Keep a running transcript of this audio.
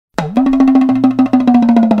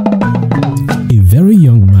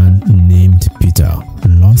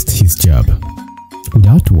lost his job.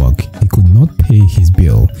 Without work, he could not pay his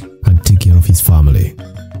bill and take care of his family.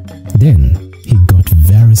 Then he got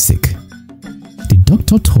very sick. The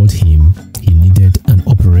doctor told him he needed an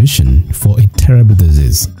operation for a terrible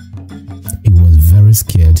disease. He was very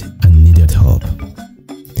scared and needed help.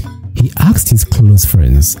 He asked his close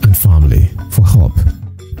friends and family for help,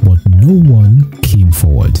 but no one came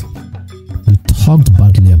forward. They talked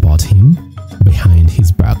badly about him behind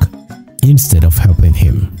his back instead of helping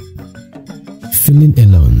him. Feeling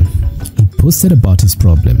alone, he posted about his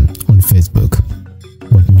problem on Facebook,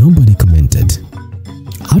 but nobody commented.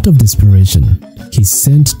 Out of desperation, he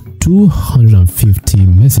sent 250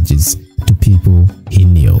 messages to people he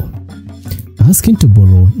knew, asking to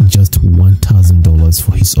borrow just $1,000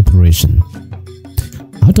 for his operation.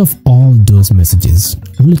 Out of all those messages,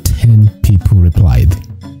 only 10 people replied.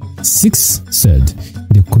 6 said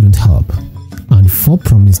they couldn't help, and 4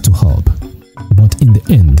 promised to help. But in the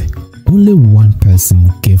end, only 1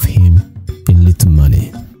 person gave him a little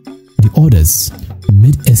money. The others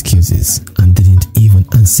made excuses and didn't even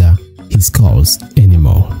answer his calls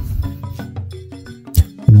anymore.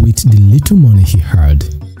 With the little money he had,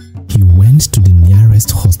 he went to the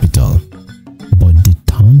nearest hospital, but they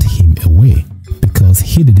turned him away because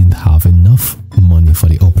he didn't have enough money for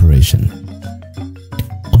the operation.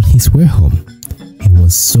 On his way home, he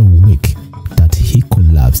was so weak that he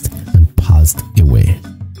collapsed and passed away.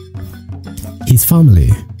 His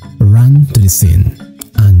family ran to the scene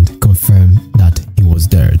and confirmed that he was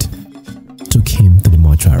dead, took him to the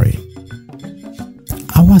mortuary.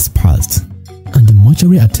 Hours passed, and the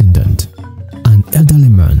mortuary attendant, an elderly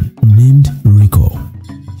man named Rico,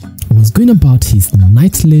 was going about his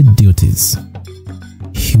nightly duties.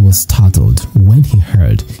 He was startled when he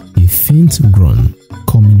heard a faint groan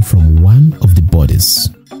coming from one of the bodies.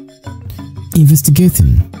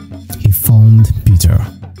 Investigating, he found Peter,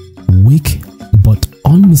 weak but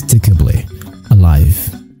unmistakably alive.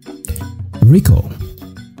 Rico,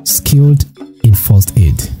 skilled in first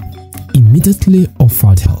aid, immediately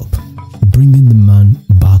offered help, bringing the man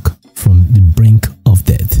back from the brink of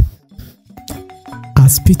death.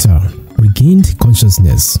 As Peter regained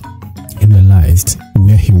consciousness, he realized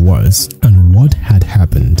where he was and what had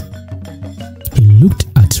happened. He looked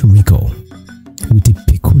at Rico with a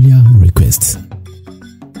peculiar request.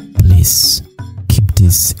 "Please keep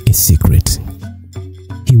this a secret,"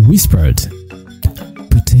 he whispered.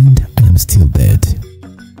 "Pretend I am still dead.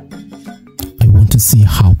 I want to see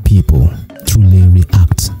how people truly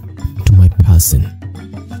react to my passing."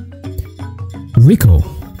 Rico,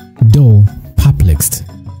 though perplexed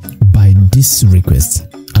by this request,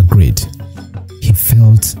 agreed. He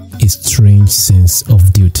felt a strange sense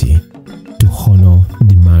of duty to honor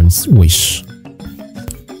the man's wish.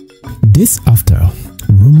 Days after,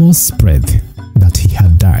 rumors spread that he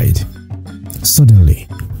had died. Suddenly,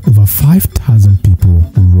 over 5,000 people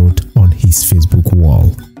wrote on his Facebook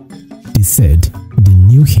wall. They said they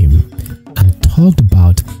knew him and talked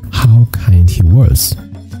about how kind he was.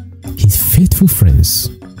 His faithful friends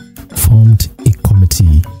formed a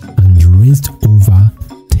committee and raised over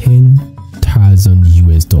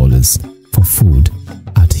 $10,000 for food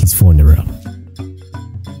at his funeral.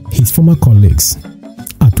 His former colleagues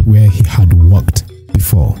at where he had worked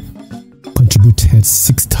before contributed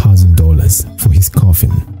 $6,000 for his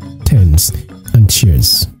coffin, tents, and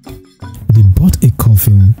chairs. They bought a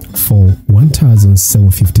coffin for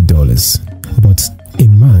 $1,750, but a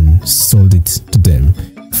man sold it to them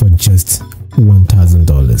for just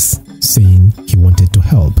 $1,000, saying he wanted to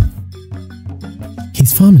help.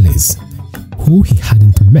 His families, who he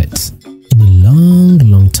hadn't met in a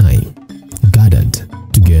long time, gathered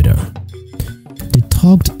together. They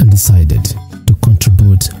talked and decided to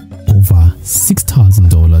contribute over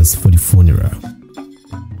 $6,000 for the funeral.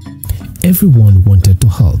 Everyone wanted to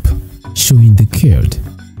help, showing they cared.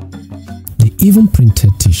 They even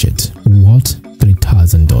printed t-shirts worth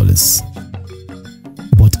 $3,000.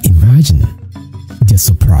 But imagine their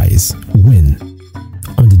surprise when,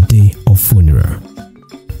 on the day of funeral,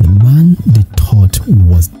 the man they thought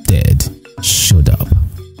was dead showed up.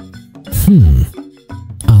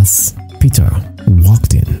 As Peter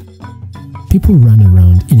walked in, people ran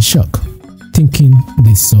around in shock, thinking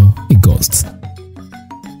they saw a ghost.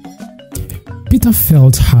 Peter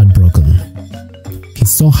felt heartbroken. He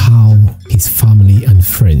saw how his family and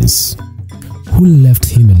friends, who left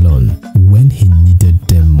him alone when he needed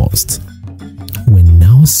them most, were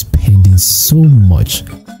now spending so much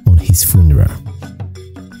on his funeral.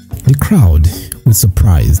 The crowd was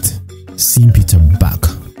surprised seeing Peter back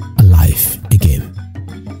alive again.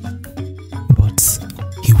 But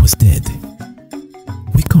he was dead.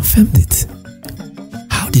 We confirmed it.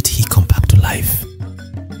 How did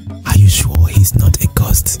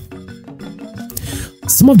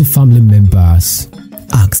Some of the family members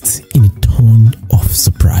asked in a tone of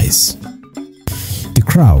surprise. The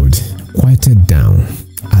crowd quieted down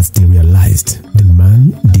as they realized the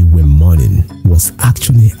man they were mourning was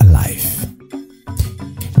actually alive.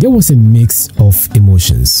 There was a mix of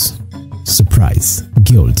emotions: surprise,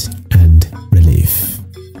 guilt, and relief.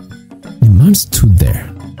 The man stood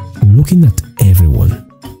there, looking at everyone.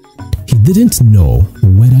 He didn't know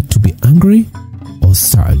whether to be angry or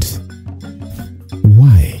sad.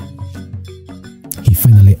 Why? He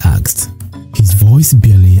finally asked, his voice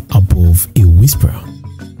barely above a whisper.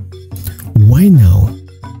 Why now?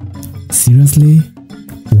 Seriously?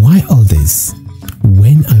 Why all this?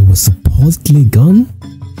 When I was supposedly gone?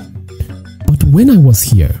 But when I was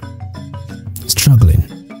here, struggling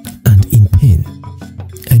and in pain,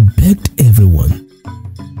 I begged everyone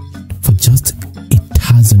for just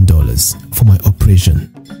 $1,000 for my operation.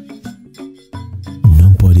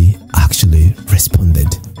 Nobody actually responded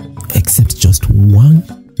except just one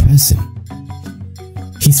person.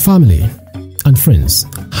 His family and friends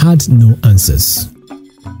had no answers.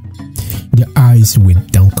 Their eyes were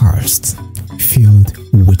downcast, filled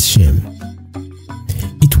with shame.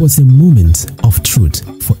 It was a moment of truth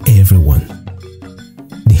for everyone.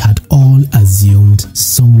 They had all assumed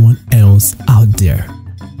someone else out there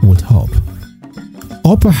would help.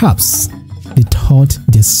 Or perhaps they thought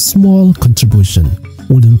their small contribution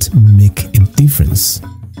wouldn't make a difference.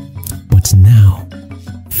 But now,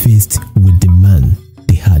 faced with the man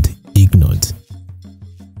they had ignored,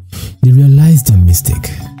 they realized their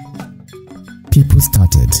mistake. People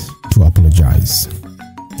started to apologize.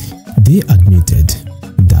 They admitted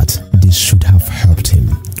that they should have helped him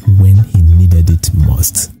when he needed it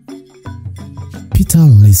most. Peter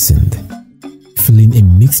listened, feeling a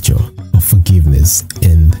mixture of forgiveness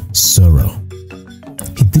and sorrow.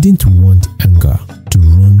 He didn't want anger to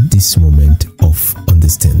ruin this moment of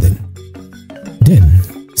understanding. Then,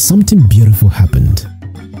 something beautiful happened.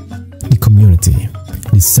 The community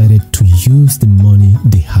decided to use the money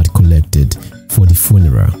they had collected for the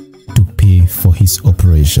funeral to pay for his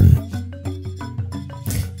operation.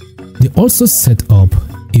 They also set up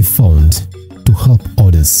a fund to help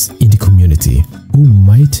others in the community who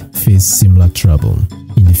might face similar trouble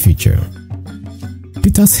in the future.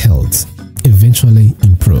 Peter's health eventually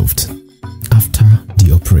improved after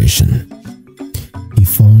the operation. He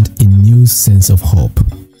found a new sense of hope,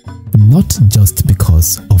 not just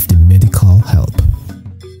because of the medical help,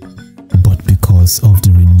 but because of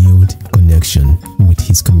the renewed connection with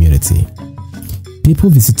his community. People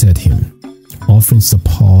visited him, offering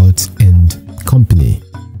support and company.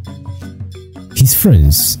 His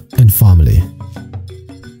friends and family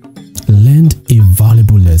learned a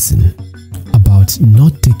valuable lesson about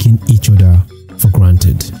not taking each other for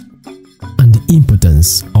granted and the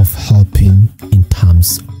importance of helping in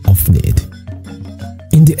times of need.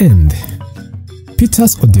 In the end,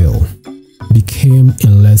 Peter's ordeal became a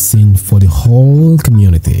lesson for the whole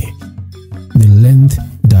community. They learned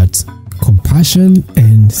that compassion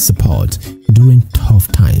and support during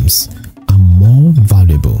tough times are more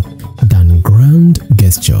valuable than grand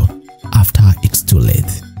gesture after it's too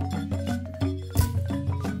late.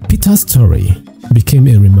 Peter's story became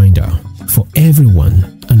a reminder for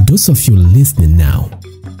everyone, and those of you listening now,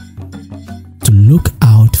 to look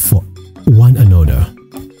out for one another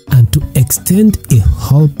and to extend a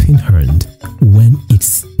helping hand when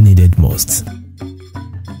it's needed most.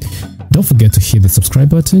 Don't forget to hit the subscribe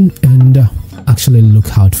button and actually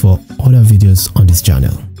look out for other videos on this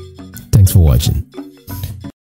channel. Thanks for watching.